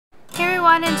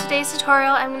everyone, in today's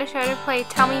tutorial I'm going to show you how to play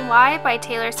Tell Me Why by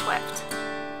Taylor Swift.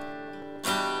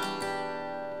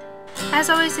 As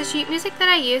always, the sheet music that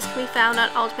I use can be found on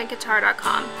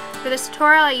ultimateguitar.com. For this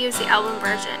tutorial I use the album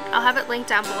version. I'll have it linked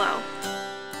down below.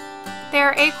 There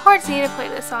are 8 chords needed to play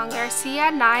this song. There are C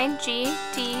add 9, G,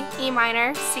 D, E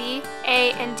minor, C,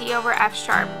 A, and D over F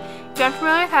sharp. If you're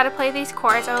unfamiliar with how to play these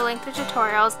chords, I will link the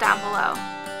tutorials down below.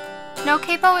 No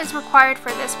capo is required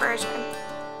for this version.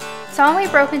 The song will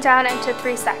be broken down into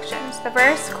 3 sections: the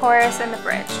verse, chorus, and the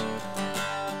bridge.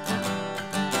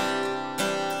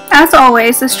 As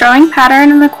always, the strumming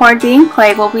pattern and the chord being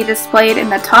played will be displayed in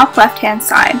the top left-hand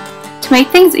side. To make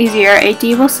things easier, a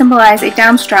D will symbolize a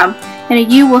down strum and a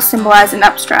U will symbolize an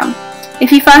up strum.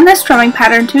 If you find this strumming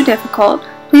pattern too difficult,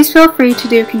 please feel free to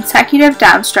do consecutive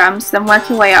down strums, then work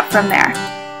your way up from there.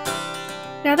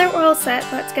 Now that we're all set,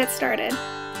 let's get started.